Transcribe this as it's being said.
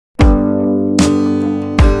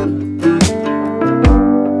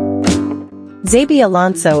Xabi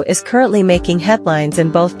Alonso is currently making headlines in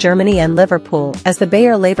both Germany and Liverpool as the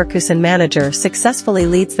Bayer Leverkusen manager successfully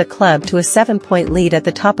leads the club to a 7-point lead at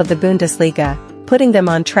the top of the Bundesliga, putting them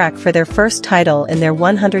on track for their first title in their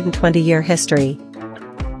 120-year history.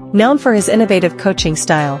 Known for his innovative coaching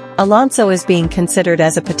style, Alonso is being considered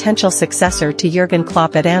as a potential successor to Jurgen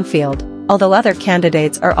Klopp at Anfield, although other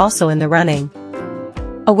candidates are also in the running.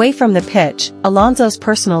 Away from the pitch, Alonso's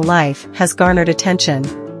personal life has garnered attention.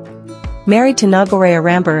 Married to Nagore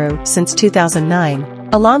Aranburu since 2009,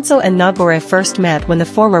 Alonso and Nagore first met when the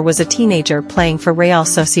former was a teenager playing for Real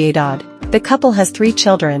Sociedad. The couple has 3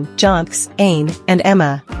 children, Jontxe, and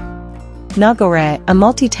Emma. Nagore, a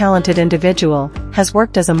multi-talented individual, has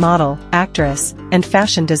worked as a model, actress, and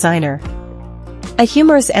fashion designer. A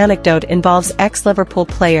humorous anecdote involves ex-Liverpool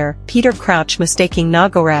player Peter Crouch mistaking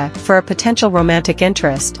Nagore for a potential romantic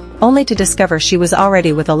interest, only to discover she was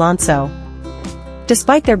already with Alonso.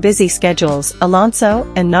 Despite their busy schedules, Alonso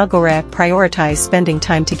and Nagore prioritize spending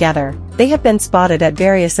time together. They have been spotted at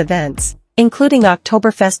various events, including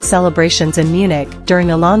Oktoberfest celebrations in Munich during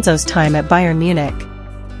Alonso's time at Bayern Munich.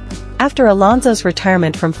 After Alonso's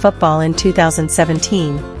retirement from football in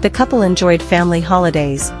 2017, the couple enjoyed family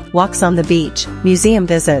holidays, walks on the beach, museum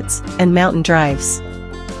visits, and mountain drives.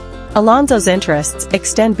 Alonso's interests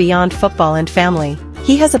extend beyond football and family.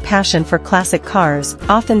 He has a passion for classic cars,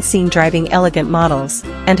 often seen driving elegant models,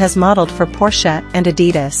 and has modeled for Porsche and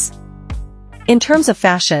Adidas. In terms of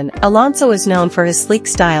fashion, Alonso is known for his sleek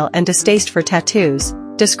style and distaste for tattoos,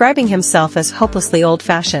 describing himself as hopelessly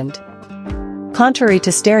old-fashioned. Contrary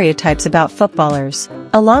to stereotypes about footballers,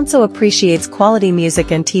 Alonso appreciates quality music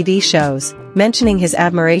and TV shows, mentioning his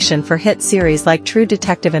admiration for hit series like True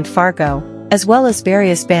Detective and Fargo, as well as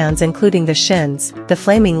various bands including The Shins, The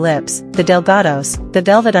Flaming Lips, The Delgados, The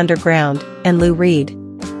Velvet Underground, and Lou Reed.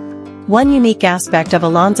 One unique aspect of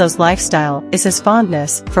Alonso's lifestyle is his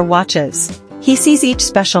fondness for watches. He sees each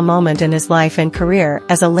special moment in his life and career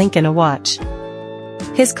as a link in a watch.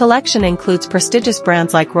 His collection includes prestigious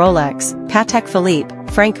brands like Rolex, Patek Philippe,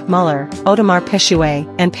 Frank Muller, Audemars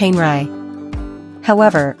Piguet, and Panerai.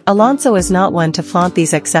 However, Alonso is not one to flaunt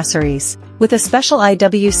these accessories, with a special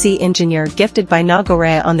IWC engineer gifted by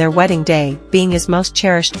Nagore on their wedding day being his most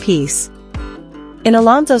cherished piece. In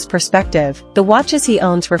Alonso's perspective, the watches he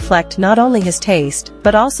owns reflect not only his taste,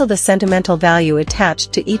 but also the sentimental value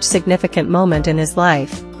attached to each significant moment in his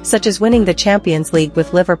life, such as winning the Champions League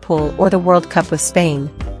with Liverpool or the World Cup with Spain.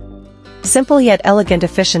 Simple yet elegant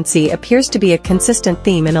efficiency appears to be a consistent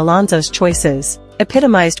theme in Alonso's choices,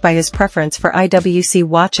 epitomized by his preference for IWC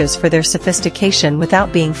watches for their sophistication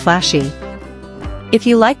without being flashy. If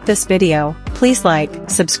you liked this video, please like,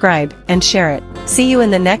 subscribe, and share it. See you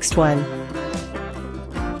in the next one.